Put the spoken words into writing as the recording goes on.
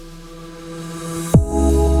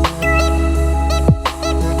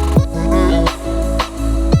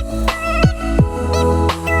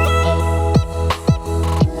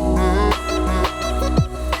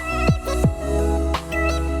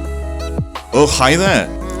Oh, hi there.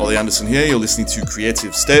 Ollie Anderson here. You're listening to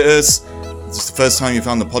Creative Status. If this is the first time you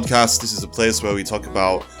found the podcast, this is a place where we talk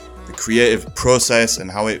about the creative process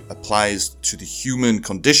and how it applies to the human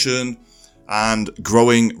condition and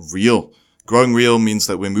growing real. Growing real means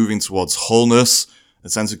that we're moving towards wholeness, a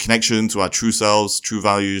sense of connection to our true selves, true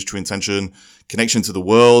values, true intention, connection to the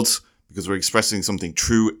world because we're expressing something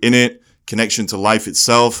true in it, connection to life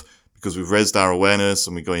itself because we've raised our awareness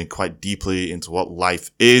and we're going quite deeply into what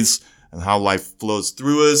life is and how life flows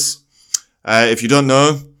through us. If you don't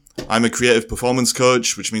know, I'm a creative performance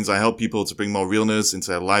coach, which means I help people to bring more realness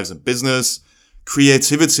into their lives and business.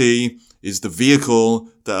 Creativity is the vehicle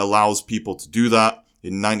that allows people to do that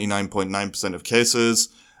in 99.9% of cases.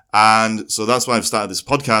 And so that's why I've started this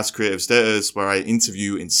podcast, Creative Status, where I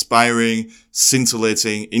interview inspiring,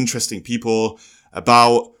 scintillating, interesting people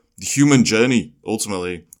about the human journey,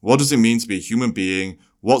 ultimately. What does it mean to be a human being?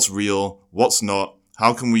 What's real? What's not?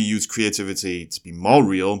 How can we use creativity to be more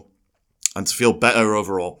real and to feel better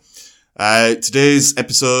overall? Today's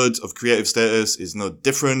episode of Creative Status is no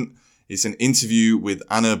different. It's an interview with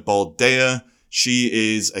Anna Baldaia.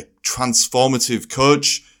 She is a transformative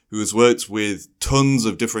coach who has worked with tons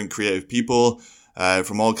of different creative people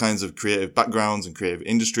from all kinds of creative backgrounds and creative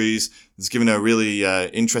industries. It's given her a really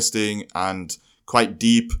interesting and quite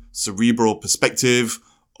deep cerebral perspective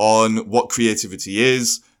on what creativity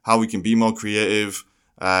is, how we can be more creative,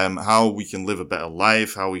 how we can live a better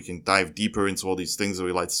life, how we can dive deeper into all these things that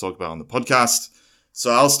we like to talk about on the podcast.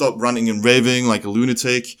 So I'll stop ranting and raving like a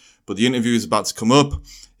lunatic, but the interview is about to come up.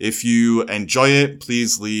 If you enjoy it,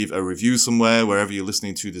 please leave a review somewhere, wherever you're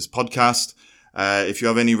listening to this podcast. If you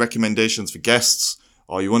have any recommendations for guests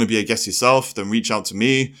or you want to be a guest yourself, then reach out to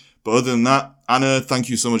me. But other than that, Anna, thank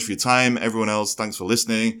you so much for your time. Everyone else, thanks for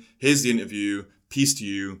listening. Here's the interview. Peace to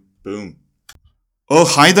you. Boom. Oh,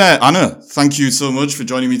 hi there, Anna. Thank you so much for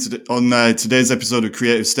joining me today on today's episode of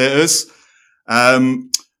Creative Status.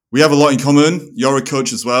 We have a lot in common. You're a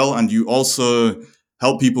coach as well, and you also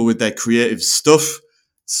help people with their creative stuff.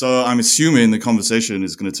 So I'm assuming the conversation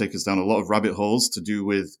is going to take us down a lot of rabbit holes to do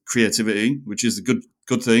with creativity, which is a good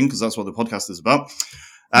thing because that's what the podcast is about.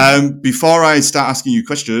 Before I start asking you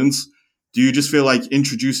questions, do you just feel like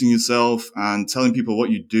introducing yourself and telling people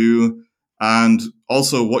what you do and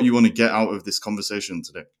also what you want to get out of this conversation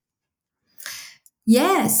today?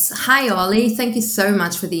 Yes. Hi, Ollie. Thank you so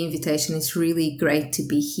much for the invitation. It's really great to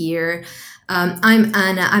be here. I'm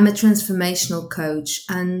Anna. I'm a transformational coach,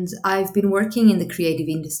 and I've been working in the creative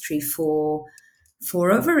industry for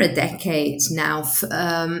over a decade now.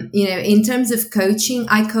 In terms of coaching,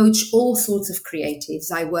 I coach all sorts of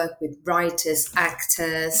creatives. I work with writers,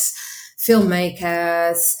 actors,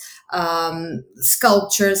 filmmakers,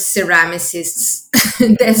 sculptors, ceramicists,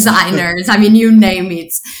 designers. I mean, you name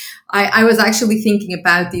it. I was actually thinking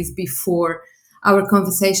about this before our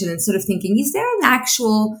conversation and sort of thinking, is there an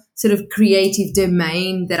actual sort of creative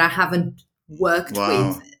domain that I haven't worked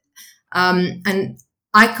with? And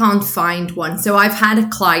I can't find one. So I've had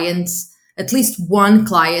at least one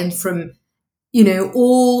client from,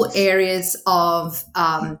 all areas of,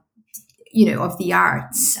 of the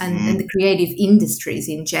arts and the creative industries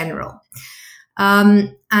in general.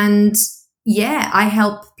 I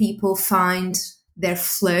help people find their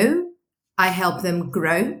flow. I help them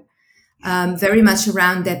grow, very much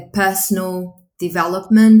around their personal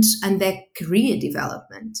development and their career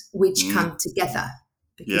development, which come together.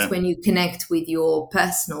 Because when you connect with your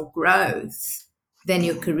personal growth, then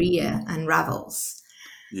your career unravels.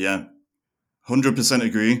 Yeah, 100%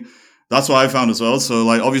 agree. That's what I found as well. So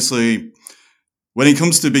obviously, when it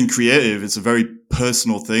comes to being creative, it's a very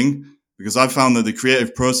personal thing because I've found that the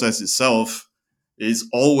creative process itself is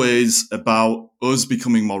always about us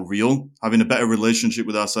becoming more real, having a better relationship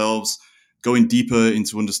with ourselves, going deeper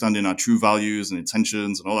into understanding our true values and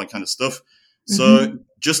intentions and all that kind of stuff. Mm-hmm. So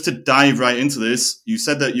just to dive right into this, you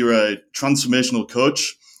said that you're a transformational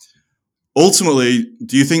coach. Ultimately,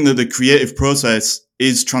 do you think that the creative process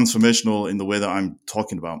is transformational in the way that I'm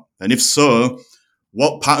talking about? And if so,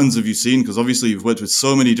 what patterns have you seen? Because obviously you've worked with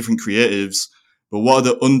so many different creatives, but what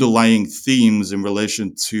are the underlying themes in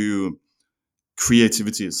relation to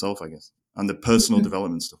creativity itself, I guess, and the personal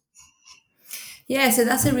development stuff? Yeah, so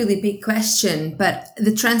that's a really big question. But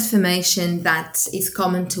the transformation that is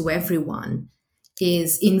common to everyone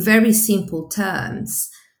is, in very simple terms,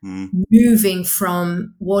 moving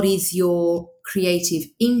from what is your creative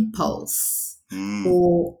impulse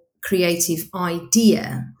or creative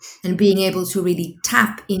idea and being able to really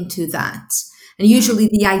tap into that. And usually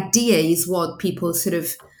the idea is what people sort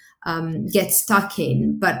of get stuck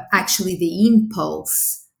in, but actually the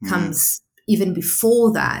impulse comes even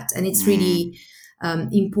before that. And it's really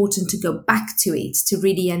important to go back to it to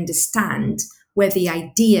really understand where the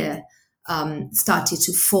idea started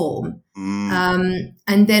to form.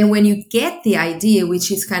 And then when you get the idea,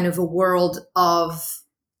 which is kind of a world of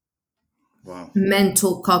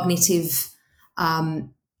mental cognitive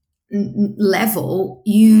level,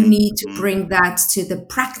 you need to bring that to the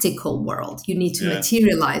practical world. You need to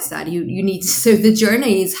materialize that. You need, so the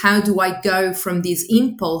journey is, how do I go from this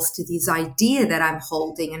impulse to this idea that I'm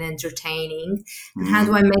holding and entertaining, and how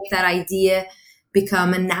do I make that idea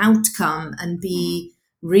become an outcome and be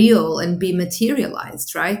real and be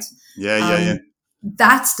materialized, right?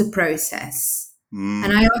 That's the process.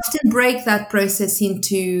 And I often break that process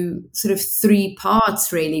into sort of 3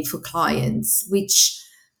 parts really for clients, which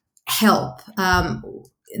help.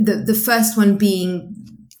 The first one being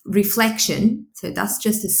reflection. So that's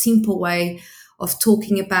just a simple way of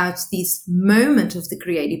talking about this moment of the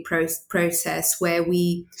creative process where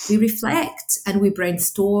we reflect and we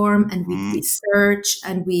brainstorm and we research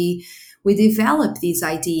and we develop this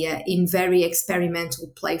idea in very experimental,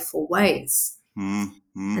 playful ways.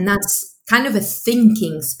 And that's kind of a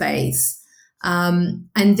thinking space. And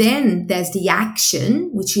then there's the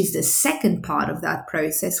action, which is the second part of that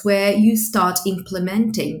process, where you start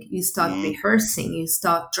implementing, you start rehearsing, you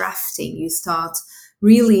start drafting, you start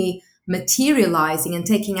really materializing and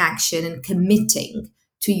taking action and committing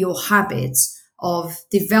to your habits of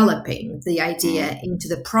developing the idea into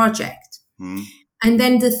the project. And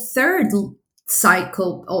then the third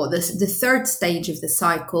cycle, or the third stage of the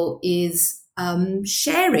cycle, is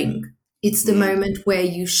sharing. It's the moment where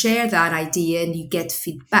you share that idea and you get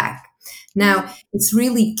feedback. Now, it's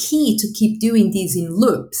really key to keep doing these in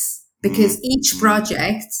loops, because each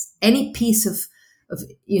project, any piece of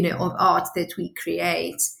art that we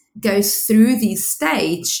create, goes through this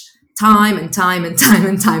stage time and time and time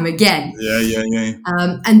and time again.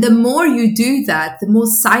 And the more you do that, the more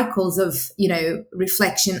cycles of,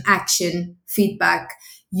 reflection, action, feedback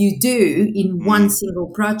you do in one single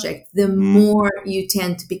project, the more you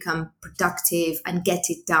tend to become productive and get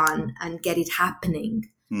it done and get it happening.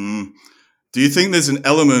 Do you think there's an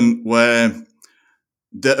element where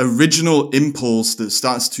the original impulse that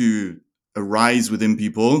starts to arise within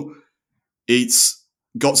people, it's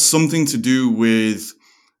got something to do with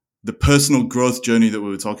the personal growth journey that we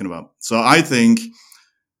were talking about? So I think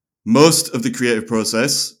most of the creative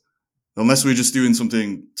process, unless we're just doing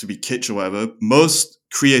something to be kitsch or whatever, most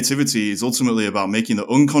creativity is ultimately about making the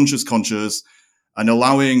unconscious conscious and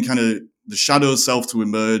allowing kind of the shadow self to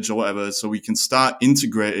emerge or whatever, so we can start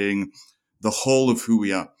integrating the whole of who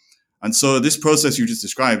we are. And so this process you just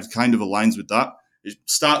described kind of aligns with that. It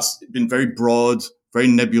starts being very broad, very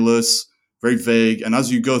nebulous, very vague. And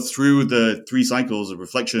as you go through the 3 cycles of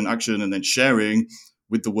reflection, action, and then sharing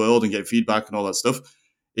with the world and get feedback and all that stuff,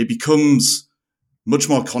 it becomes much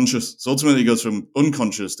more conscious. So ultimately it goes from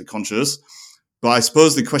unconscious to conscious. But I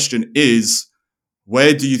suppose the question is,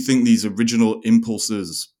 where do you think these original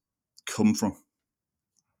impulses come from?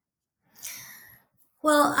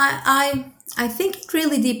 Well, I think it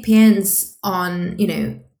really depends on,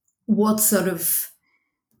 what sort of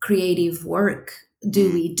creative work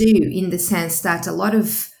do we do, in the sense that a lot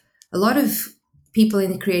of people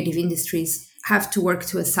in the creative industries have to work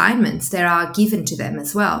to assignments that are given to them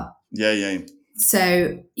as well.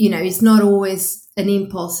 So, it's not always an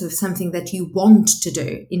impulse of something that you want to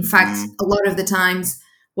do. In fact, a lot of the times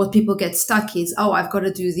what people get stuck is, I've got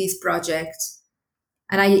to do this project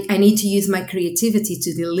and I need to use my creativity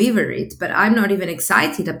to deliver it, but I'm not even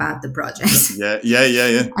excited about the project.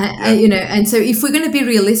 And so if we're going to be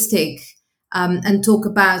realistic and talk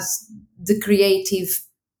about the creative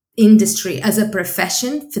industry as a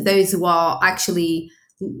profession, for those who are actually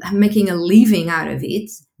making a living out of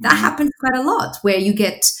it, that happens quite a lot, where you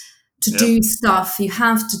get to do stuff, you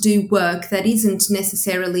have to do work that isn't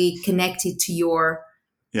necessarily connected to your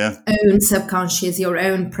own subconscious, your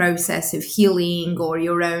own process of healing, or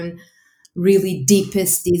your own really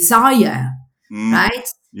deepest desire, right?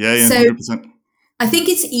 So 100%. I think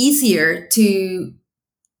it's easier to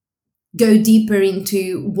go deeper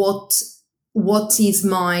into what is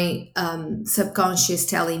my subconscious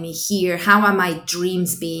telling me here? How are my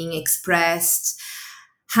dreams being expressed?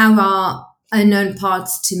 How are unknown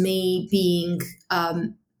parts to me being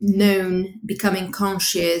known, becoming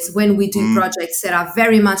conscious when we do projects that are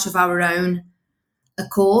very much of our own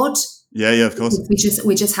accord? Of course.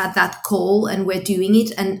 We just had that call and we're doing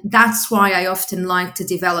it. And that's why I often like to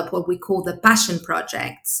develop what we call the passion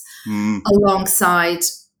projects alongside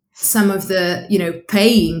some of the,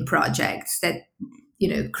 paying projects that,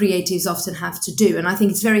 creatives often have to do. And I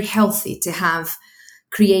think it's very healthy to have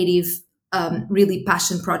creative, really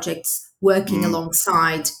passion projects working Mm.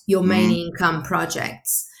 alongside your main Mm. income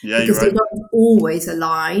projects, Yeah, you're because they right. don't always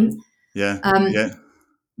align. Yeah. Um, Yeah.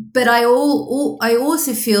 but I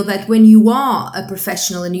also feel that when you are a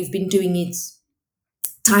professional and you've been doing it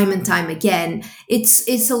time and time again,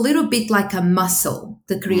 it's a little bit like a muscle,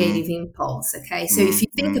 the creative Mm. impulse. Okay, so if Mm. you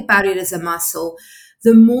think Mm. about it as a muscle,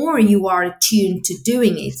 the more you are attuned to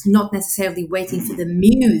doing it, not necessarily waiting for the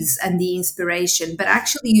muse and the inspiration, but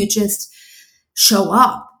actually you just show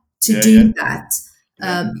up to Yeah. Yeah. do that,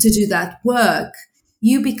 Yeah. to do that work,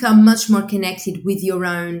 you become much more connected with your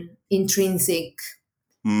own intrinsic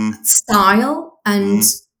Mm. style and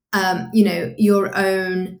Mm. your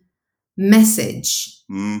own message,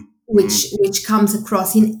 Mm. which Mm. which comes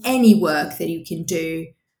across in any work that you can do.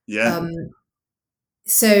 Yeah. Um,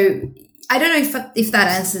 so I don't know if that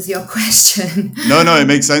answers your question. No, no, it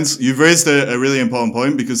makes sense. You've raised a really important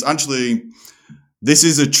point, because actually, this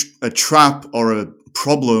is a trap or a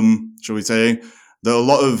problem, shall we say, that a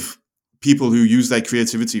lot of people who use their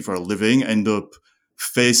creativity for a living end up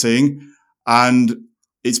facing. And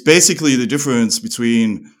it's basically the difference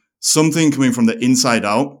between something coming from the inside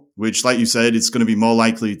out, which, like you said, it's going to be more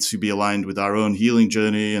likely to be aligned with our own healing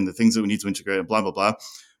journey and the things that we need to integrate and blah, blah, blah.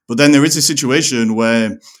 But then there is a situation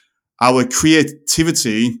where our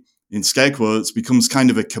creativity, in scare quotes, becomes kind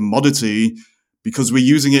of a commodity, because we're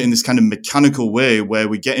using it in this kind of mechanical way where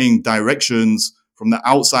we're getting directions from the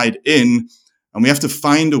outside in, and we have to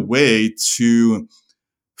find a way to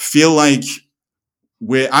feel like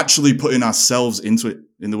we're actually putting ourselves into it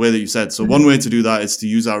in the way that you said. So one way to do that is to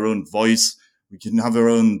use our own voice. We can have our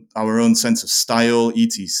own sense of style,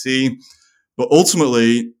 etc. But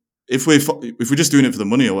ultimately, if we're just doing it for the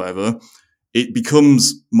money or whatever, it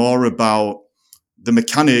becomes more about the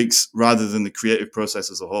mechanics rather than the creative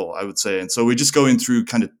process as a whole, I would say. And so we're just going through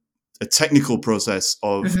kind of a technical process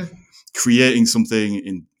of creating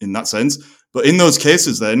something in that sense. But in those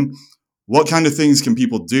cases, then, what kind of things can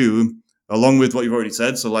people do along with what you've already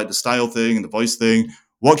said? So like the style thing and the voice thing,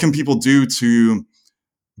 what can people do to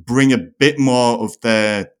bring a bit more of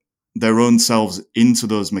their own selves into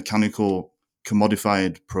those mechanical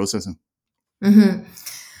commodified processing? Mm-hmm.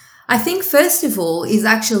 I think first of all is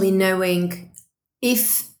actually knowing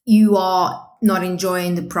if you are not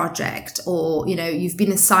enjoying the project, or you've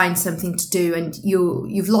been assigned something to do and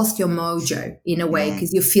you've lost your mojo in a way Mm,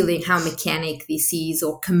 because you're feeling how mechanic this is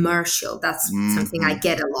or commercial. That's mm, something I mm,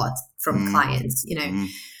 get a lot from mm, clients. mm,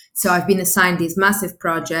 So I've been assigned this massive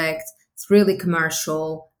project. It's really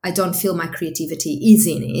commercial. I don't feel my creativity is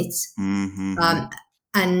in it. mm, mm, Um,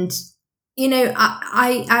 and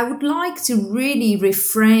I would like to really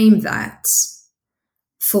reframe that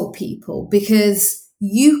for people, because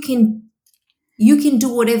you can do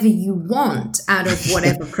whatever you want out of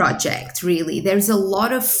whatever project. Really, there's a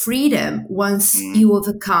lot of freedom once mm, you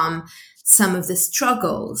overcome some of the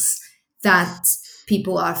struggles that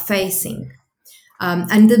people are facing.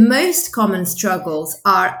 And the most common struggles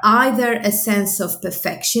are either a sense of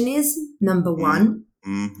perfectionism, number mm, one,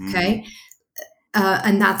 mm, mm, okay,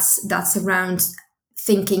 and that's around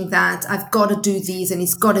thinking that I've got to do these and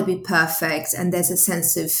it's got to be perfect, and there's a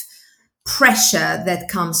sense of pressure that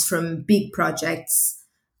comes from big projects.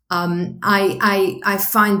 I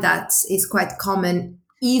find that is quite common,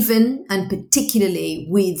 even and particularly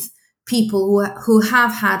with people who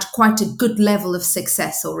have had quite a good level of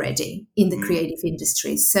success already in the mm, creative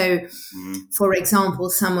industry. So, mm, for example,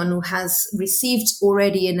 someone who has received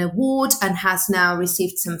already an award and has now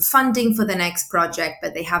received some funding for the next project,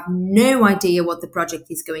 but they have no idea what the project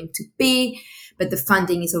is going to be, but the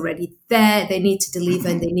funding is already there. They need to deliver,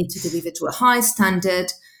 and they need to deliver to a high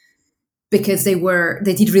standard because they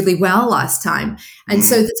did really well last time. And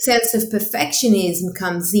so mm, the sense of perfectionism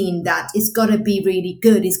comes in, that it's got to be really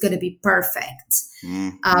good, it's got to be perfect.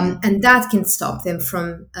 mm, mm, And that can stop them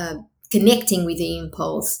from connecting with the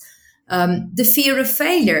impulse. The fear of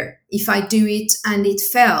failure. If I do it and it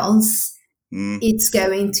fails, mm. it's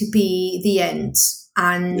going to be the end.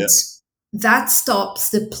 And Yeah. that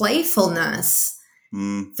stops the playfulness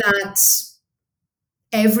Mm, that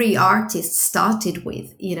every artist started with.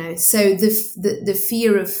 So the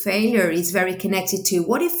fear of failure is very connected to,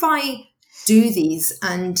 what if I do these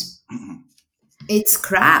and it's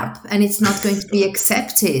crap and it's not going to be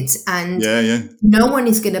accepted and yeah. Yeah. no one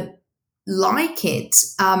is going to like it?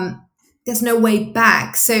 There's no way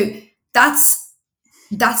back. So that's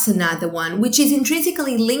another one, which is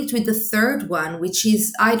intrinsically linked with the third one, which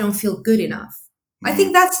is, I don't feel good enough. I think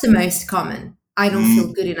Mm, that's the most common. I don't feel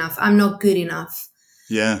mm, good enough. I'm not good enough.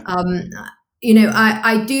 yeah. um,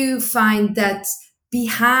 I do find that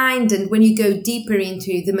behind, and when you go deeper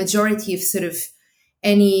into the majority of sort of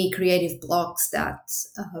any creative blocks that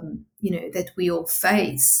that we all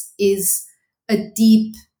face is a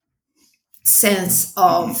deep sense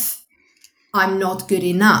of I'm not good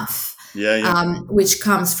enough, Yeah, yeah. which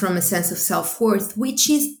comes from a sense of self-worth, which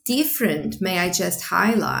is different, may I just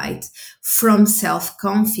highlight, from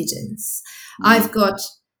self-confidence. I've got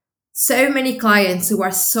so many clients who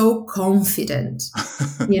are so confident,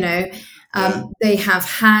 Yeah. they have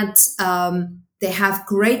had, they have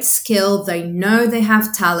great skill, they know they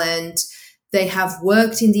have talent, they have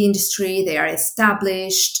worked in the industry, they are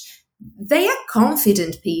established, they are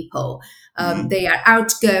confident people. They are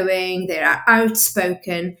outgoing, they are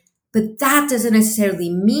outspoken, but that doesn't necessarily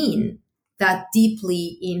mean that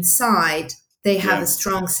deeply inside they have Yeah. a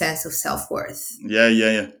strong sense of self-worth.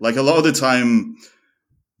 Yeah. Like a lot of the time,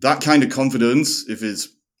 that kind of confidence, if it's,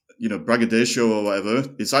 braggadocio or whatever,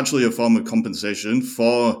 it's actually a form of compensation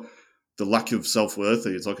for the lack of self-worth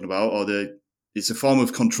that you're talking about, or it's a form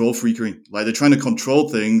of control freakery. Like they're trying to control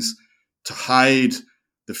things to hide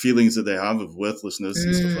the feelings that they have of worthlessness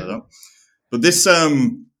and stuff like that. But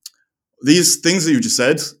these things that you just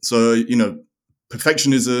said, so,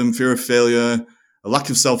 perfectionism, fear of failure, a lack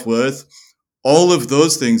of self-worth, all of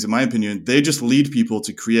those things, in my opinion, they just lead people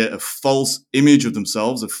to create a false image of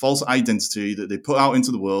themselves, a false identity that they put out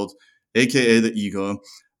into the world, aka the ego.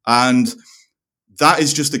 And that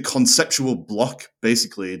is just a conceptual block,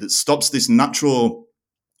 basically, that stops this natural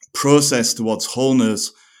process towards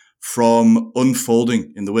wholeness from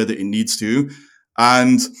unfolding in the way that it needs to.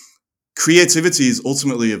 And creativity is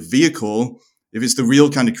ultimately a vehicle, if it's the real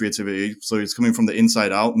kind of creativity, so it's coming from the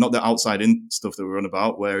inside out, not the outside in stuff that we're on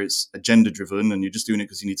about, where it's agenda driven and you're just doing it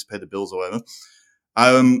because you need to pay the bills or whatever.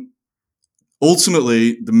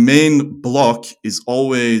 Ultimately, the main block is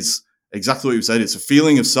always exactly what you said. It's a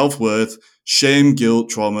feeling of self-worth, shame, guilt,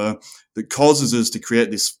 trauma that causes us to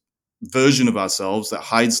create this version of ourselves that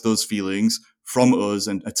hides those feelings from us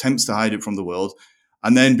and attempts to hide it from the world.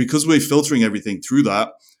 And then because we're filtering everything through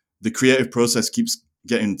that, the creative process keeps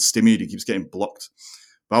getting stymied, it keeps getting blocked.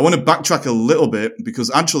 But I want to backtrack a little bit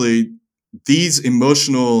because actually these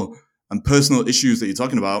emotional and personal issues that you're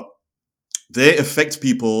talking about, they affect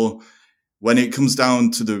people when it comes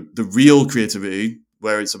down to the real creativity,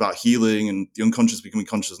 where it's about healing and the unconscious becoming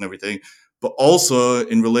conscious and everything, but also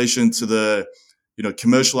in relation to the,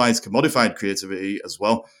 commercialized, commodified creativity as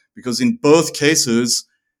well. Because in both cases,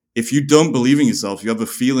 if you don't believe in yourself, you have a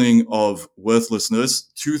feeling of worthlessness,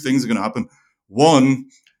 two things are going to happen. One,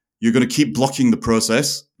 you're going to keep blocking the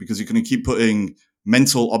process because you're going to keep putting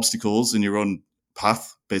mental obstacles in your own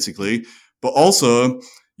path, basically. But also,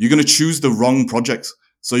 you're going to choose the wrong projects.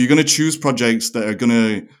 So you're going to choose projects that are going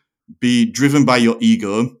to be driven by your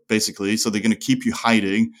ego, basically. So they're going to keep you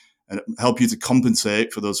hiding and help you to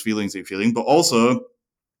compensate for those feelings that you're feeling. But also,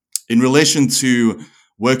 in relation to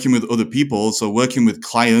working with other people, so working with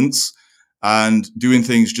clients and doing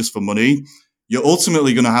things just for money, you're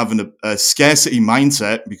ultimately going to have a scarcity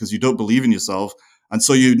mindset because you don't believe in yourself. And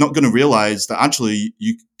so you're not going to realize that actually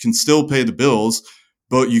you can still pay the bills,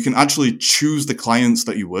 but you can actually choose the clients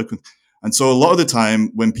that you work with. And so a lot of the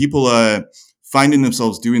time when people are finding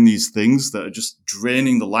themselves doing these things that are just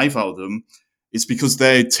draining the life out of them, it's because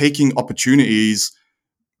they're taking opportunities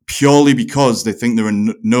purely because they think there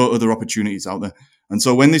are no other opportunities out there. And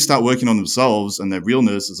so when they start working on themselves and their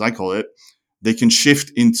realness, as I call it, they can shift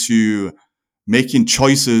into making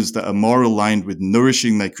choices that are more aligned with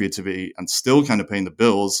nourishing their creativity and still kind of paying the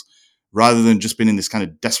bills, rather than just being in this kind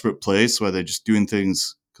of desperate place where they're just doing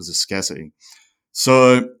things because of scarcity.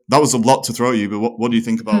 So that was a lot to throw at you, but what do you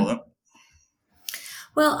think about that?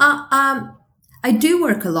 Well, I do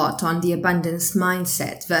work a lot on the abundance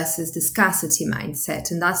mindset versus the scarcity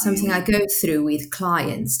mindset. And that's something I go through with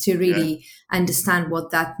clients to really understand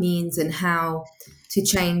what that means and how to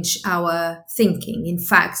change our thinking. In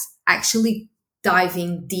fact, actually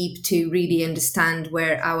diving deep to really understand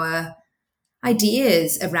where our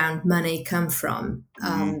ideas around money come from,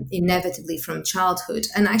 inevitably from childhood,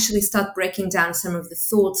 and actually start breaking down some of the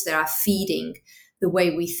thoughts that are feeding the way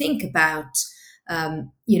we think about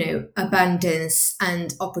abundance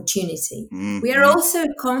and opportunity. We are also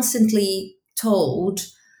constantly told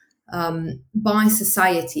by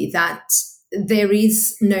society that there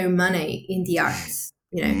is no money in the arts.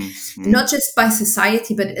 Not just by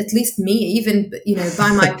society, but at least me, even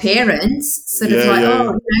by my parents, sort of like,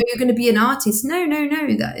 oh, you're going to be an artist. No,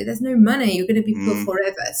 there's no money. You're going to be poor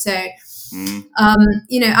forever. So,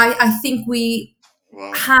 I think we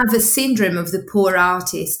have a syndrome of the poor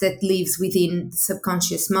artist that lives within the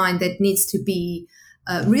subconscious mind that needs to be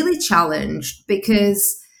really challenged,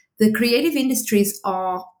 because the creative industries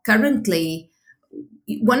are currently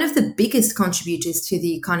one of the biggest contributors to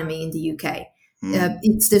the economy in the UK. Mm.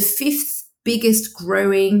 It's the fifth biggest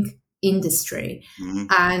growing industry, Mm.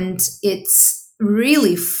 and it's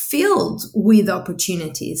really filled with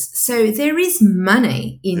opportunities. So there is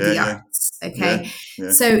money in Yeah, the yeah, arts. yeah, Okay.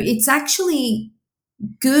 yeah. So it's actually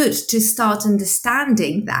good to start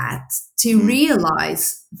understanding that, to Mm.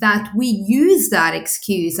 realize that we use that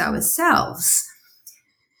excuse ourselves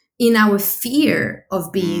in our fear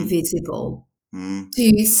of being Mm. visible Mm.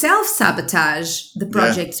 to self-sabotage the Yeah,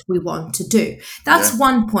 projects we want to do. That's yeah.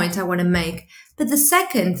 one point I want to make. But the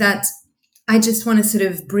second that I just want to sort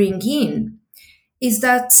of bring in is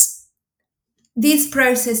that this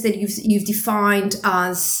process that you've defined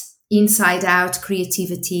as inside out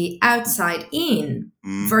creativity, outside in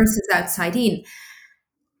Mm. versus outside in,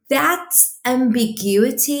 that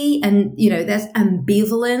ambiguity and that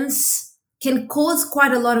ambivalence can cause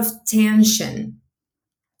quite a lot of tension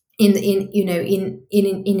in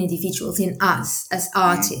individuals, in us as Mm.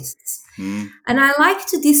 artists. Mm. And I like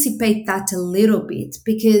to dissipate that a little bit,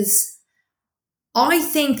 because I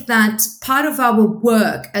think that part of our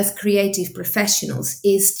work as creative professionals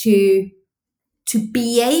is to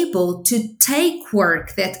be able to take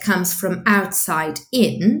work that comes from outside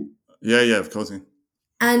in Yeah, yeah, of course. Yeah.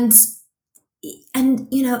 and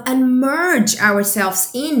and merge ourselves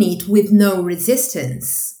in it with no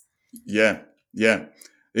resistance. Yeah, yeah.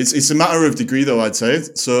 It's a matter of degree, though, I'd say.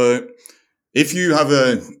 So if you have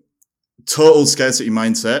a total scarcity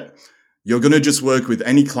mindset, you're going to just work with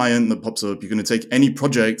any client that pops up. You're going to take any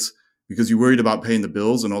project because you're worried about paying the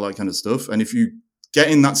bills and all that kind of stuff. And if you get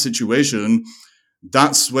in that situation,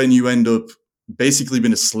 that's when you end up basically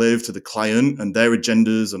being a slave to the client and their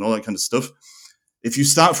agendas and all that kind of stuff. If you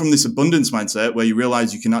start from this abundance mindset where you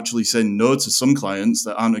realize you can actually say no to some clients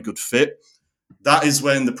that aren't a good fit, that is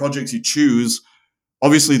when the projects you choose,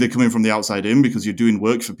 obviously they're coming from the outside in because you're doing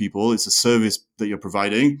work for people. It's a service that you're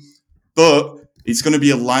providing, but it's going to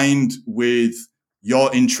be aligned with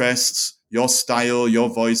your interests, your style, your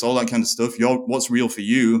voice, all that kind of stuff, what's real for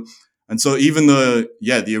you. And so even though,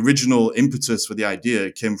 the original impetus for the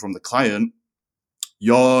idea came from the client,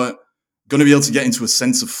 you're going to be able to get into a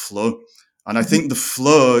sense of flow. And I think the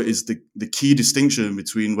flow is the key distinction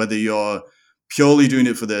between whether you're purely doing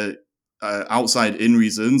it for the outside in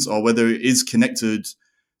reasons or whether it is connected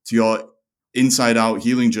to your inside out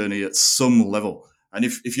healing journey at some level. And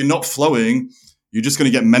if you're not flowing, you're just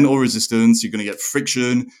going to get mental resistance. You're going to get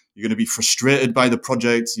friction. You're going to be frustrated by the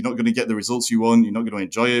project. You're not going to get the results you want. You're not going to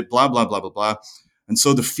enjoy it, blah, blah, blah, blah, blah. And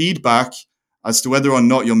so the feedback as to whether or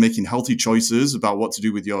not you're making healthy choices about what to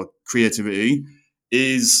do with your creativity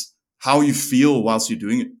is how you feel whilst you're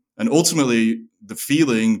doing it. And ultimately, the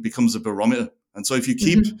feeling becomes a barometer. And so if you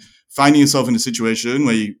keep finding yourself in a situation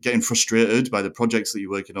where you're getting frustrated by the projects that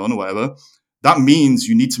you're working on or whatever, that means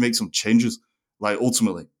you need to make some changes. Like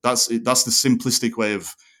ultimately, that's the simplistic way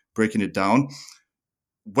of breaking it down.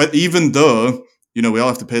 But even though, we all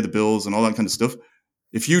have to pay the bills and all that kind of stuff,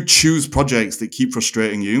 if you choose projects that keep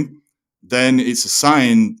frustrating you, then it's a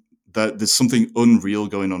sign that there's something unreal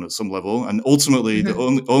going on at some level. And ultimately, the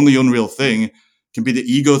only unreal thing can be the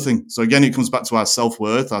ego thing. So again, it comes back to our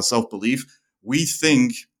self-worth, our self-belief. We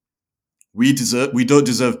think we don't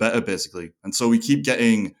deserve better, basically. And so we keep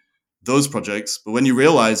getting those projects. But when you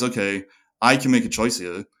realize, okay, I can make a choice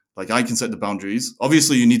here, like I can set the boundaries.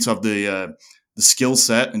 Obviously, you need to have the skill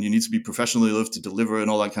set and you need to be professionally enough to deliver and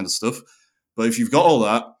all that kind of stuff. But if you've got all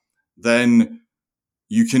that, then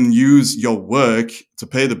you can use your work to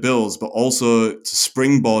pay the bills, but also to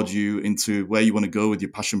springboard you into where you want to go with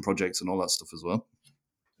your passion projects and all that stuff as well.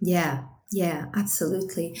 Yeah,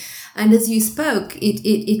 absolutely. And as you spoke,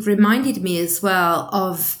 it reminded me as well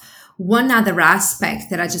of one other aspect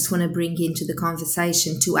that I just want to bring into the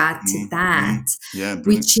conversation to add to that,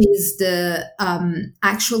 which is the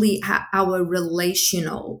actually our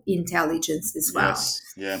relational intelligence as well. Yes.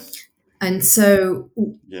 Yeah. And so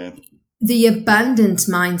the abundant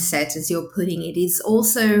mindset, as you're putting it, is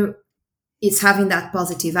also it's having that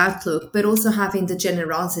positive outlook, but also having the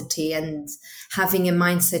generosity and having a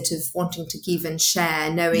mindset of wanting to give and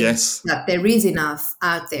share, knowing that there is enough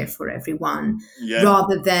out there for everyone,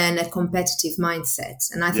 rather than a competitive mindset.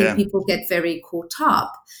 And I think people get very caught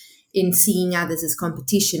up in seeing others as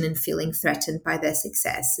competition and feeling threatened by their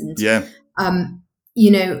success. And,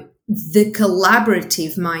 the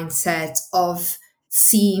collaborative mindset of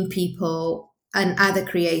seeing people and other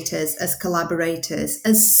creators as collaborators,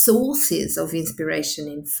 as sources of inspiration,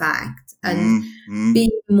 in fact, and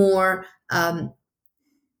being more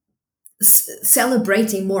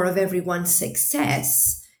celebrating more of everyone's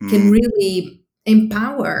success can really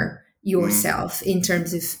empower yourself in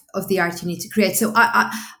terms of the art you need to create. So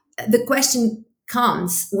the question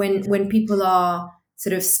comes when people are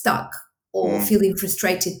sort of stuck or feeling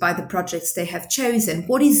frustrated by the projects they have chosen.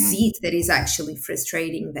 What is it that is actually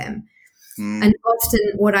frustrating them? And often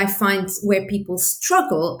what I find where people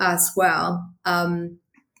struggle as well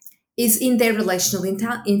is in their relational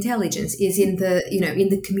intelligence, is in the, in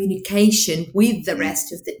the communication with the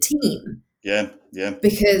rest of the team. Yeah.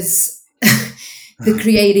 Because the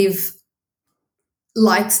creative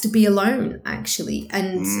likes to be alone, actually,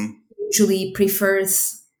 and usually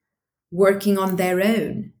prefers working on their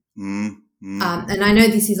own. And I know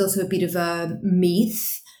this is also a bit of a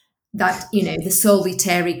myth that, the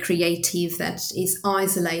solitary creative that is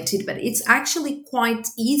isolated, but it's actually quite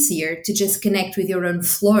easier to just connect with your own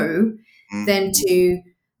flow than to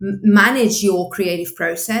manage your creative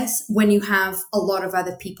process when you have a lot of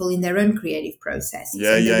other people in their own creative processes.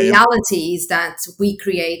 And the reality is that we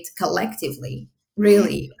create collectively,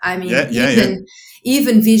 really. I mean,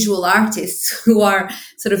 even visual artists who are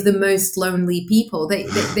sort of the most lonely people, they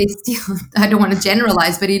still, I don't want to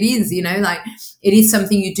generalize, but it is, like it is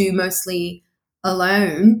something you do mostly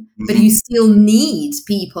alone, but you still need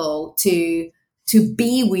people to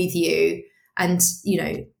be with you. And,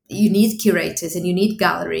 you need curators and you need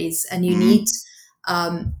galleries and you need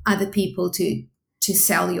other people to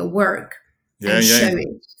sell your work and show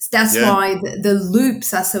it. That's why the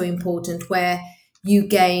loops are so important, where you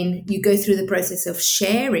go through the process of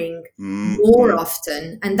sharing more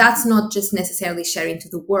often. And that's not just necessarily sharing to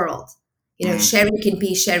the world. Sharing can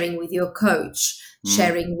be sharing with your coach,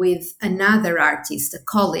 sharing with another artist, a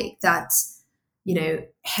colleague that,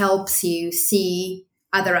 helps you see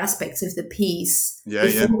other aspects of the piece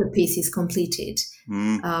before the piece is completed,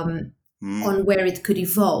 on where it could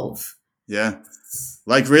evolve. Yeah.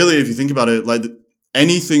 Like, really, if you think about it, like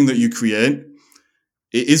anything that you create,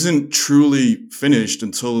 it isn't truly finished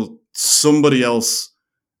until somebody else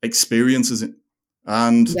experiences it.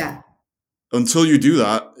 And until you do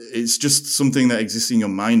that, it's just something that exists in your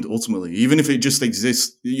mind ultimately. Even if it just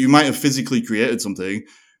exists, you might have physically created something,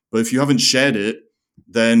 but if you haven't shared it,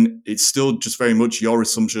 then it's still just very much your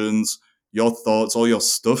assumptions, your thoughts, all your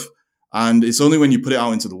stuff. And it's only when you put it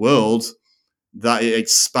out into the world that it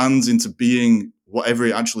expands into being whatever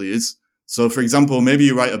it actually is. So, for example, maybe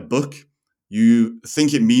you write a book, you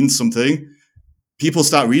think it means something, people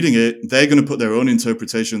start reading it, they're going to put their own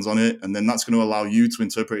interpretations on it, and then that's going to allow you to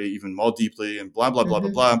interpret it even more deeply, and blah, blah, blah,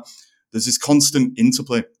 blah, blah. There's this constant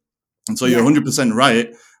interplay. And so you're 100%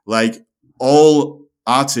 right. Like, all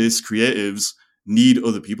artists, creatives need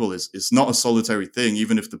other people. It's not a solitary thing,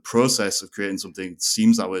 even if the process of creating something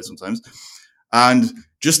seems that way sometimes. And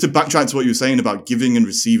just to backtrack to what you were saying about giving and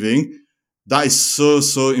receiving, that is so,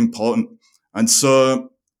 so important. And so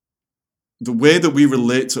the way that we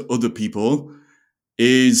relate to other people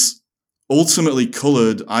is ultimately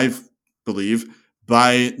colored, I believe,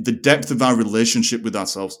 by the depth of our relationship with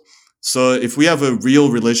ourselves. So if we have a real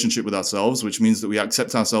relationship with ourselves, which means that we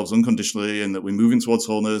accept ourselves unconditionally and that we're moving towards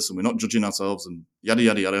wholeness and we're not judging ourselves and yada,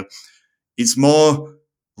 yada, yada, it's more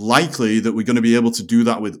likely that we're going to be able to do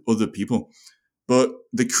that with other people. But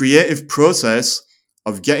the creative process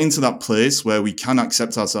of getting to that place where we can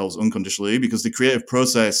accept ourselves unconditionally, because the creative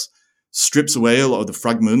process strips away a lot of the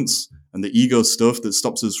fragments and the ego stuff that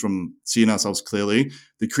stops us from seeing ourselves clearly.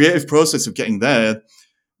 The creative process of getting there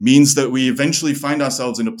means that we eventually find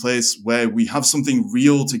ourselves in a place where we have something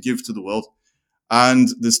real to give to the world. And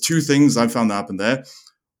there's two things I found that happen there.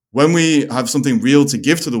 When we have something real to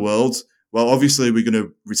give to the world, well, obviously we're going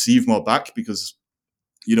to receive more back because,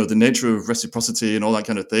 the nature of reciprocity and all that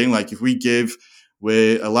kind of thing. Like, if we give,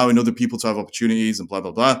 we're allowing other people to have opportunities and blah,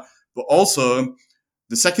 blah, blah. But also,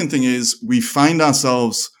 the second thing is we find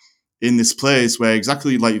ourselves in this place where,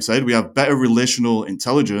 exactly like you said, we have better relational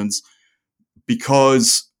intelligence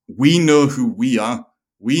because we know who we are.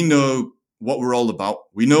 We know what we're all about.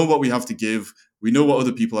 We know what we have to give. We know what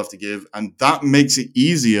other people have to give. And that makes it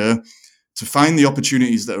easier to find the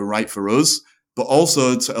opportunities that are right for us, but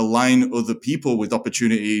also to align other people with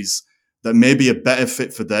opportunities that may be a better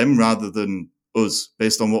fit for them rather than us,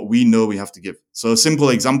 based on what we know we have to give. So a simple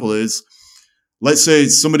example is, let's say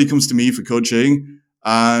somebody comes to me for coaching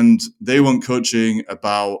and they want coaching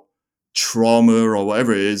about trauma or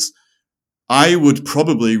whatever it is. I would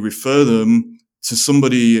probably refer them to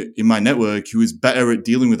somebody in my network who is better at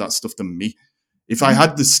dealing with that stuff than me. If I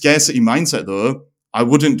had the scarcity mindset, though, I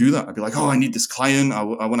wouldn't do that. I'd be like, I need this client. I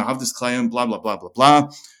want to have this client, blah, blah, blah, blah, blah.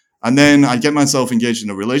 And then I get myself engaged in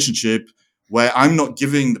a relationship where I'm not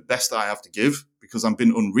giving the best that I have to give because I'm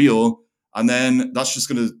being unreal. And then that's just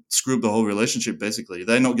going to screw up the whole relationship, basically.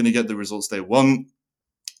 They're not going to get the results they want.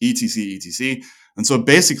 etc, etc. And so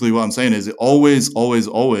basically what I'm saying is it always, always,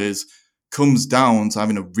 always comes down to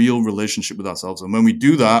having a real relationship with ourselves. And when we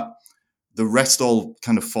do that, the rest all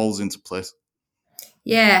kind of falls into place.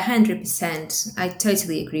 Yeah, 100%. I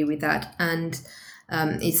totally agree with that. And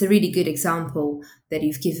it's a really good example that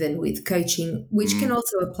you've given with coaching, which can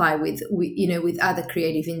also apply with other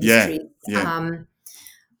creative industries. Yeah.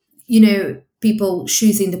 People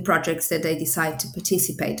choosing the projects that they decide to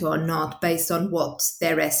participate or not based on what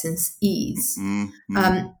their essence is.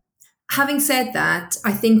 Having said that,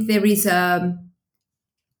 I think there is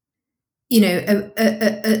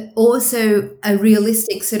also a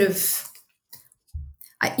realistic sort of,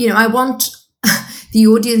 I want the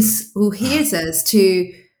audience who hears us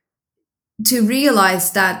to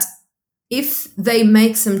realize that if they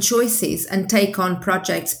make some choices and take on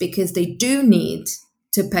projects because they do need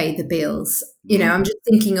to pay the bills, I'm just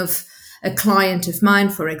thinking of a client of mine,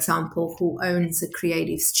 for example, who owns a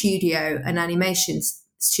creative studio, an animation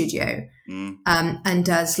studio, and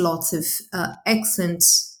does lots of excellent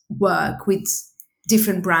work with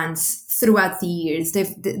different brands throughout the years.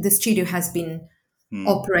 The studio has been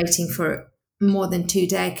operating for more than 2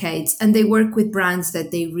 decades, and they work with brands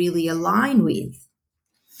that they really align with.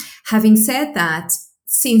 Having said that,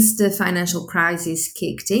 since the financial crisis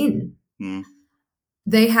kicked in,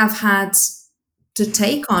 they have had to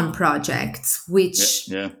take on projects which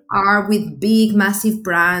are with big, massive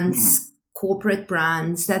brands, corporate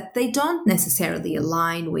brands that they don't necessarily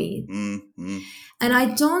align with. And I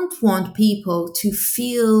don't want people to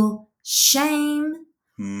feel shame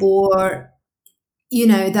or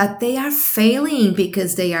that they are failing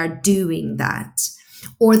because they are doing that,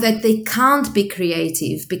 or that they can't be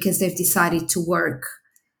creative because they've decided to work,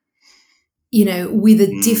 with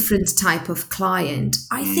a different type of client.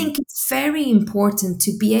 I think it's very important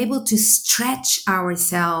to be able to stretch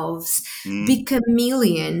ourselves, be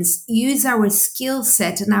chameleons, use our skill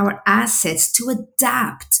set and our assets to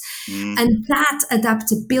adapt. And that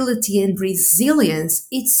adaptability and resilience,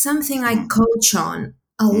 it's something I coach on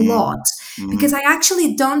a lot, because I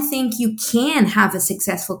actually don't think you can have a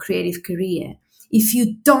successful creative career if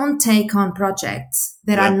you don't take on projects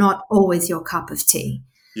that are not always your cup of tea.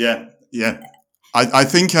 Yeah. I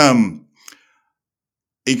think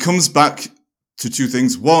it comes back to two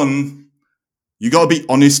things. One, you got to be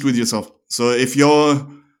honest with yourself. So if you're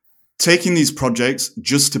taking these projects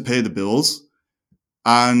just to pay the bills,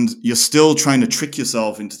 and you're still trying to trick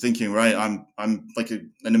yourself into thinking, right, I'm like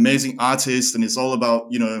an amazing artist, and it's all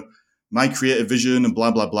about, my creative vision and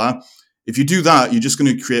blah, blah, blah. If you do that, you're just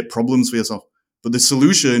going to create problems for yourself. But the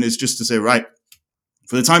solution is just to say, right,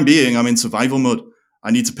 for the time being, I'm in survival mode. I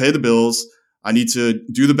need to pay the bills. I need to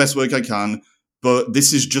do the best work I can. But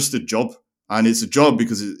this is just a job. And it's a job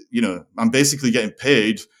because, I'm basically getting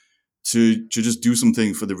paid to just do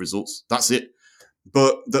something for the results. That's it.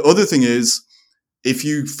 But the other thing is, if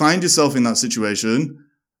you find yourself in that situation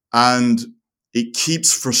and it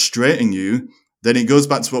keeps frustrating you, then it goes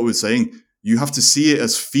back to what we were saying. You have to see it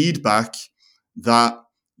as feedback that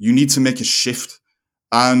you need to make a shift.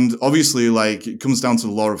 And obviously, it comes down to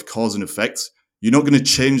the law of cause and effect. You're not going to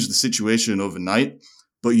change the situation overnight,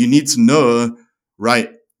 but you need to know,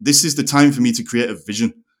 right, this is the time for me to create a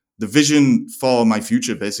vision, the vision for my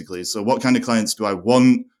future, basically. So what kind of clients do I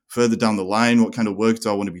want further down the line? What kind of work do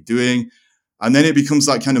I want to be doing? And then it becomes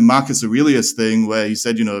that kind of Marcus Aurelius thing where he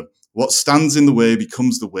said, what stands in the way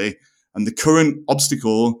becomes the way. And the current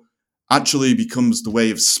obstacle actually becomes the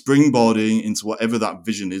way of springboarding into whatever that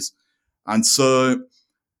vision is. And so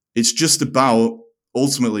it's just about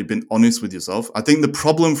ultimately being honest with yourself. I think the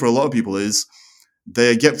problem for a lot of people is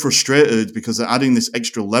they get frustrated because they're adding this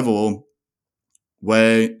extra level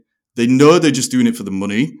where they know they're just doing it for the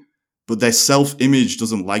money, but their self-image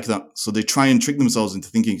doesn't like that. So they try and trick themselves into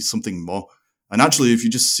thinking it's something more. And actually, if you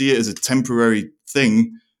just see it as a temporary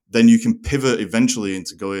thing, then you can pivot eventually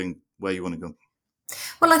into going where you want to go.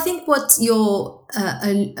 Well, I think what you're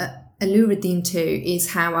alluding to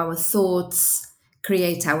is how our thoughts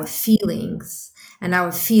create our feelings, and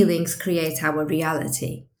our feelings create our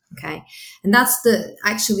reality. Okay. And that's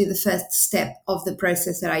actually the first step of the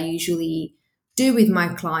process that I usually do with my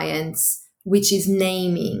clients, which is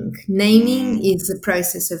naming. Naming is the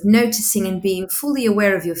process of noticing and being fully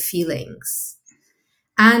aware of your feelings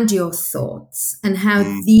and your thoughts and how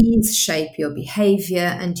these shape your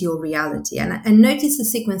behavior and your reality. And notice the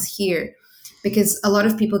sequence here, because a lot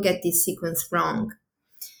of people get this sequence wrong.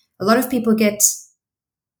 A lot of people get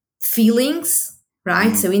feelings,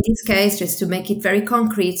 right? So in this case, just to make it very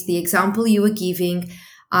concrete, the example you were giving,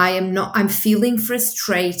 I'm feeling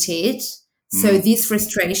frustrated. So this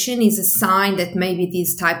frustration is a sign that maybe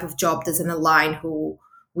this type of job doesn't align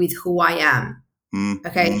with who I am. Mm,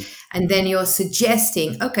 Okay. mm. And then you're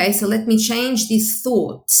suggesting, okay, so let me change this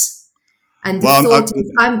thought. And the Well, thought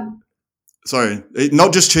is, sorry,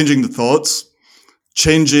 not just changing the thoughts,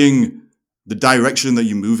 changing the direction that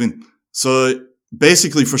you move in. So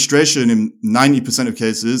basically, frustration in 90% of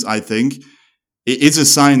cases, I think, it is a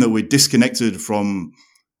sign that we're disconnected from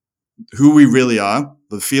who we really are,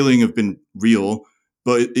 the feeling of being real,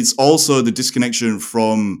 but it's also the disconnection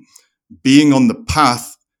from being on the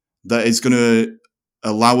path that is going to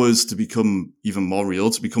allow us to become even more real,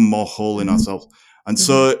 to become more whole in ourselves. And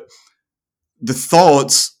so the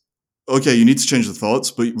thoughts, okay, you need to change the thoughts,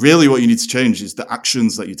 but really what you need to change is the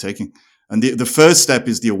actions that you're taking. And the first step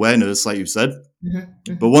is the awareness, like you said.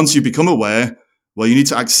 But once you become aware, well, you need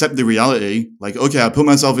to accept the reality. Like, okay, I put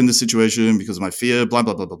myself in this situation because of my fear, blah,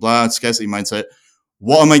 blah, blah, blah, blah, scarcity mindset.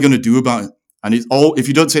 What am I going to do about it? And it's all, if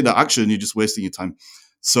you don't take that action, you're just wasting your time.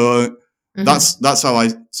 So that's how I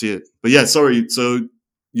see it. But yeah, sorry. So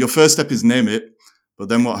your first step is name it, but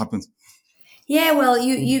then what happens? Yeah, well,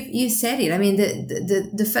 you said it. I mean,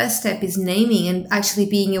 the first step is naming and actually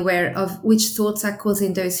being aware of which thoughts are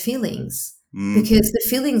causing those feelings, because the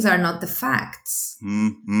feelings are not the facts.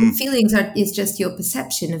 The feelings is just your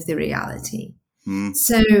perception of the reality.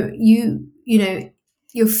 So you know,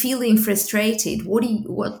 you're feeling frustrated. What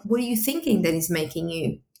are you thinking that is making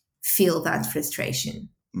you feel that frustration?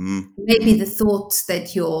 Maybe the thoughts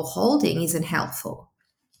that you're holding isn't helpful.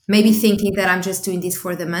 Maybe thinking that I'm just doing this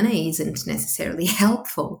for the money isn't necessarily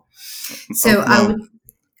helpful. So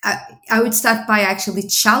I would start by actually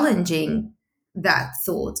challenging that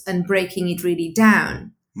thought and breaking it really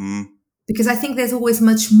down, because I think there's always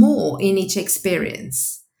much more in each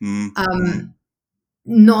experience.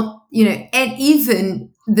 Not, and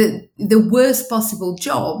even the worst possible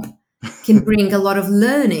job can bring a lot of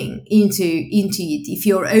learning into it if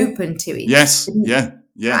you're open to it. Yes. Yeah.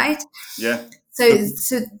 Yeah. Right. Yeah.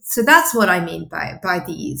 So that's what I mean by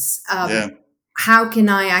these. How can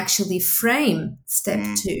I actually frame step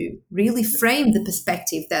 2? Really frame the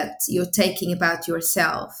perspective that you're taking about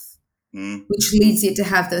yourself, which leads you to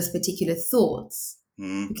have those particular thoughts.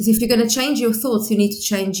 Because if you're going to change your thoughts, you need to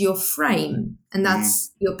change your frame, and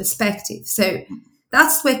that's your perspective. So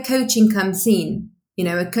that's where coaching comes in.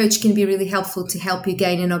 A coach can be really helpful to help you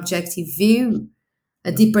gain an objective view,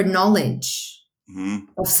 a deeper knowledge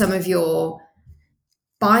of some of your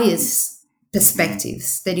bias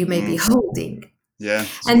perspectives that you may be holding. Yeah.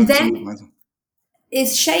 And then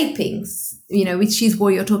is shaping, which is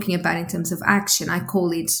what you're talking about in terms of action. I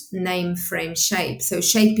call it name, frame, shape. So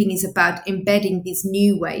shaping is about embedding this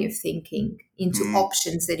new way of thinking into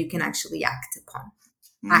options that you can actually act upon,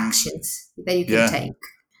 actions that you can take.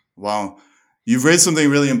 Wow. You've raised something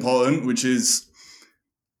really important, which is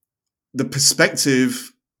the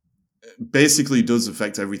perspective basically does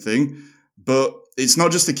affect everything, but it's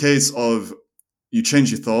not just a case of you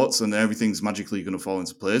change your thoughts and everything's magically going to fall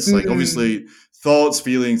into place. Like obviously thoughts,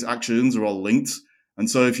 feelings, actions are all linked. And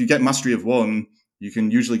so if you get mastery of one, you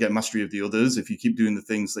can usually get mastery of the others if you keep doing the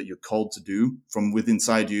things that you're called to do from within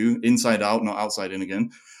inside you, inside out, not outside in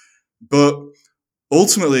again. But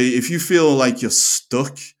ultimately, if you feel like you're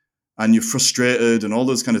stuck and you're frustrated and all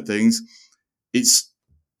those kind of things,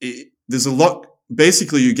 there's a lot.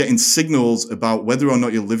 Basically, you're getting signals about whether or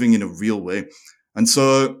not you're living in a real way. And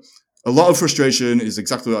so a lot of frustration is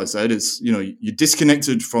exactly what I said. It's, you're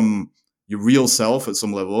disconnected from your real self at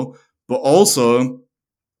some level, but also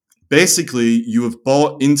basically you have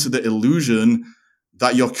bought into the illusion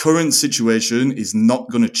that your current situation is not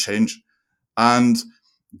going to change. And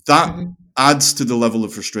that adds to the level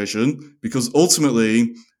of frustration, because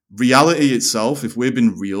ultimately reality itself, if we've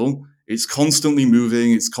been real, it's constantly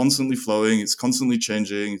moving, it's constantly flowing, it's constantly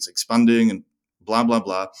changing, it's expanding and blah, blah,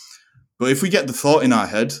 blah. But if we get the thought in our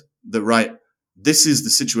head that, right, this is the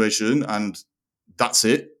situation and that's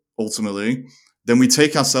it, ultimately, then we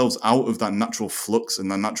take ourselves out of that natural flux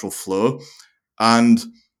and that natural flow. And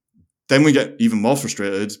then we get even more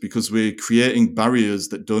frustrated because we're creating barriers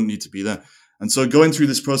that don't need to be there. And so going through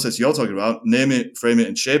this process you're talking about, name it, frame it,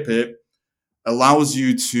 and shape it, allows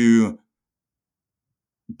you to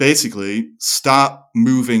basically start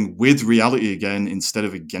moving with reality again instead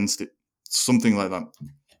of against it. Something like that.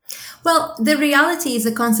 Well, the reality is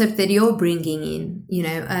a concept that you're bringing in,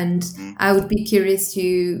 and I would be curious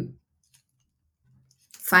to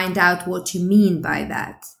find out what you mean by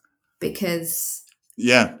that, because...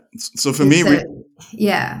 Yeah. So for me...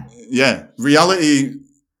 reality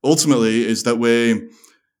ultimately is that we're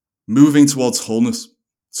moving towards wholeness.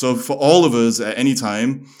 So for all of us at any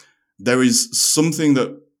time, there is something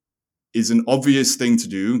that is an obvious thing to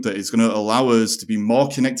do that is going to allow us to be more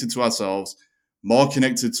connected to ourselves, more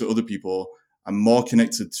connected to other people, and more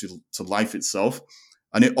connected to life itself.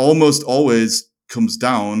 And it almost always comes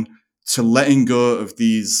down to letting go of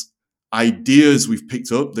these ideas we've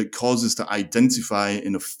picked up that cause us to identify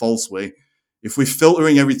in a false way. If we're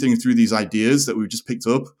filtering everything through these ideas that we've just picked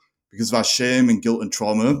up because of our shame and guilt and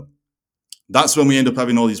trauma, that's when we end up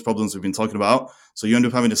having all these problems we've been talking about. So you end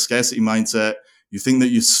up having a scarcity mindset. You think that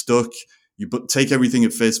you're stuck. You take everything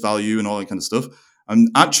at face value and all that kind of stuff. And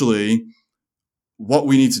actually, what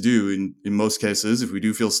we need to do in most cases, if we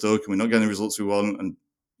do feel stuck and we're not getting the results we want and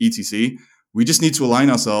etc., we just need to align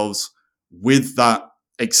ourselves with that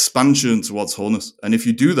expansion towards wholeness. And if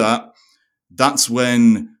you do that, that's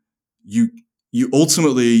when you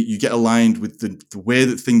ultimately, you get aligned with the way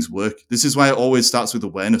that things work. This is why it always starts with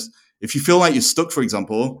awareness. If you feel like you're stuck, for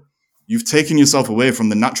example, you've taken yourself away from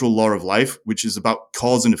the natural law of life, which is about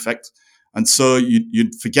cause and effect. And so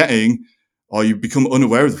you're forgetting, or you become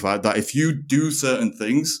unaware of the fact that if you do certain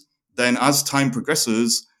things, then as time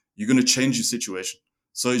progresses, you're going to change your situation.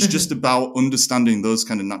 So it's just about understanding those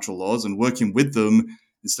kind of natural laws and working with them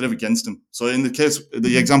instead of against them. So in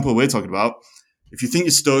the example we're talking about, if you think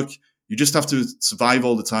you're stuck, you just have to survive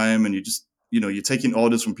all the time, and you're taking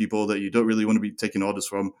orders from people that you don't really want to be taking orders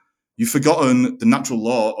from. You've forgotten the natural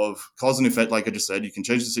law of cause and effect. Like I just said, you can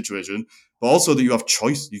change the situation, but also that you have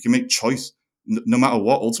choice. You can make choice no matter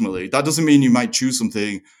what, ultimately. That doesn't mean you might choose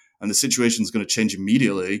something and the situation is going to change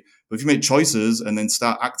immediately. But if you make choices and then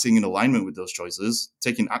start acting in alignment with those choices,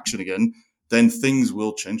 taking action again, then things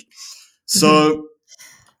will change. So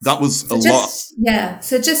that was a lot. Yeah.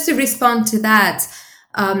 So just to respond to that,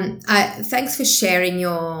 thanks for sharing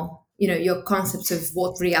your concepts of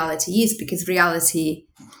what reality is, because reality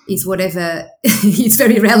is whatever, it's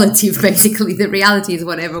very relative, basically. The reality is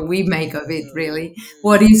whatever we make of it, really.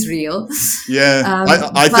 What is real? Yeah.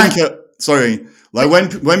 I think, sorry, like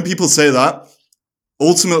when people say that,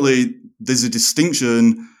 ultimately there's a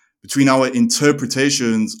distinction between our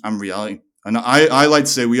interpretations and reality. And I like to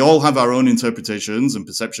say we all have our own interpretations and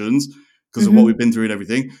perceptions because of what we've been through and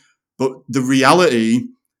everything. But the reality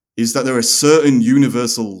is that there are certain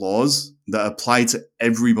universal laws that apply to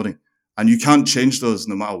everybody, and you can't change those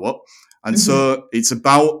no matter what. And so it's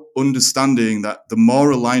about understanding that the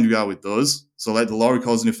more aligned we are with those, so like the law of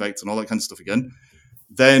cause and effect and all that kind of stuff again,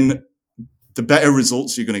 then the better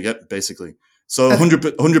results you're going to get, basically. So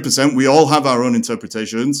 100%, we all have our own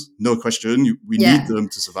interpretations, no question. We need them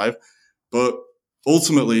to survive. But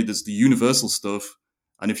ultimately, there's the universal stuff.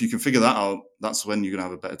 And if you can figure that out, that's when you're going to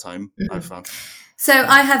have a better time, I've found. So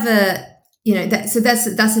I have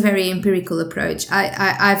that's a very empirical approach.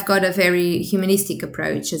 I've got a very humanistic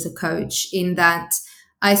approach as a coach, in that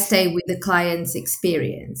I stay with the client's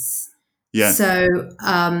experience. Yeah. So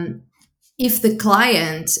if the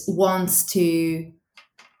client wants to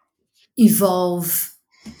evolve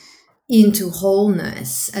into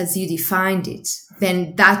wholeness as you defined it,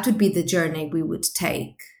 then that would be the journey we would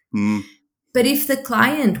take. But if the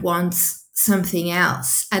client wants something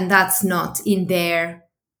else, and that's not in their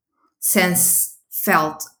sense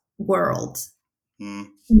felt world,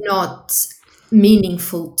 not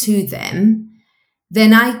meaningful to them,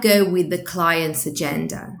 then I go with the client's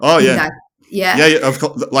agenda. Oh, yeah. Of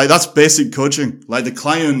course. Like, that's basic coaching. Like, the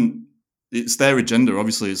client, it's their agenda,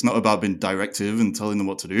 obviously. It's not about being directive and telling them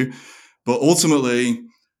what to do. But ultimately,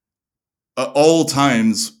 at all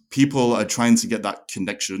times, people are trying to get that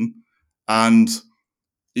connection, and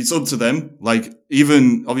it's up to them. Like,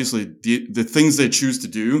 even obviously the things they choose to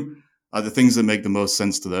do are the things that make the most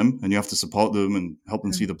sense to them, and you have to support them and help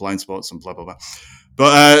them see the blind spots and blah, blah, blah.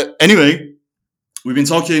 But anyway, we've been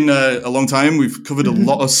talking a long time. We've covered a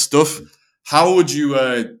lot of stuff. How would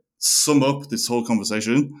you sum up this whole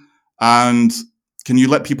conversation? And can you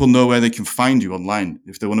let people know where they can find you online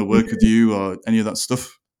if they want to work with you or any of that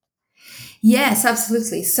stuff? Yes,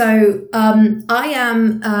 absolutely. So I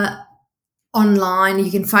am online.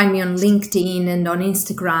 You can find me on LinkedIn and on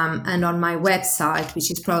Instagram and on my website,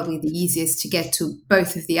 which is probably the easiest to get to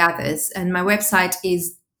both of the others. And my website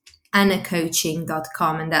is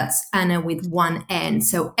anacoaching.com, and that's Anna with one N.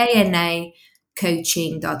 So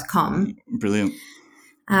anacoaching.com. Brilliant.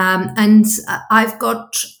 And I've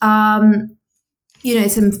got, some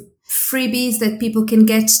freebies that people can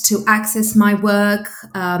get to access my work.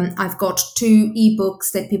 I've got 2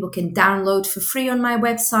 ebooks that people can download for free on my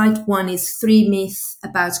website. One is 3 myths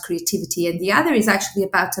about creativity, and the other is actually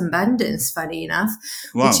about abundance, funny enough,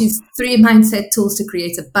 which is 3 mindset tools to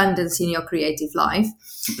create abundance in your creative life.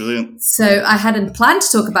 Brilliant. So I hadn't planned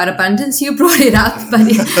to talk about abundance. You brought it up, but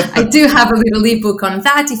I do have a little ebook on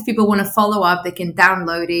that. If people want to follow up, they can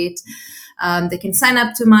download it. They can sign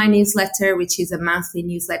up to my newsletter, which is a monthly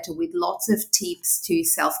newsletter with lots of tips to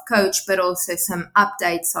self-coach, but also some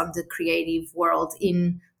updates on the creative world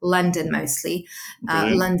in London, mostly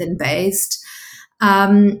London-based.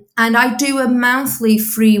 And I do a monthly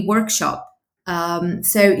free workshop.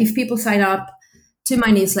 So if people sign up to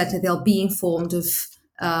my newsletter, they'll be informed of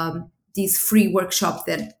this free workshop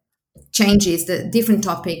that changes the different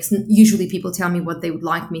topics. Usually people tell me what they would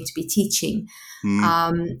like me to be teaching.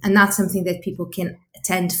 And that's something that people can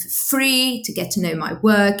attend for free to get to know my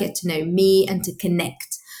work, get to know me, and to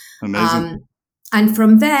connect. Amazing. And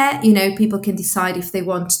from there, people can decide if they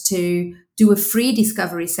want to do a free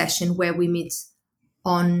discovery session where we meet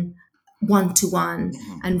on one-to-one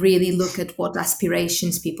and really look at what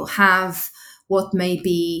aspirations people have, what may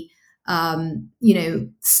be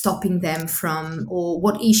stopping them from, or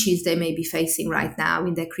what issues they may be facing right now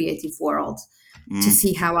in their creative world, to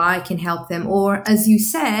see how I can help them. Or, as you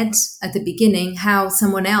said at the beginning, how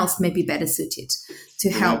someone else may be better suited to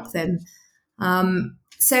help them.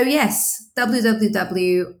 So yes,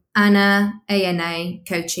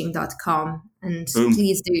 www.annacoaching.com, and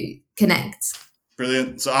please do connect.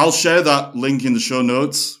 Brilliant. So I'll share that link in the show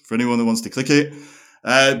notes for anyone that wants to click it.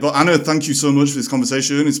 But Anna, thank you so much for this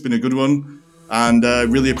conversation. It's been a good one, and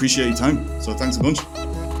really appreciate your time. So thanks a bunch.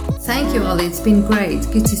 Thank you, Ollie. It's been great.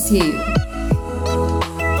 Good to see you.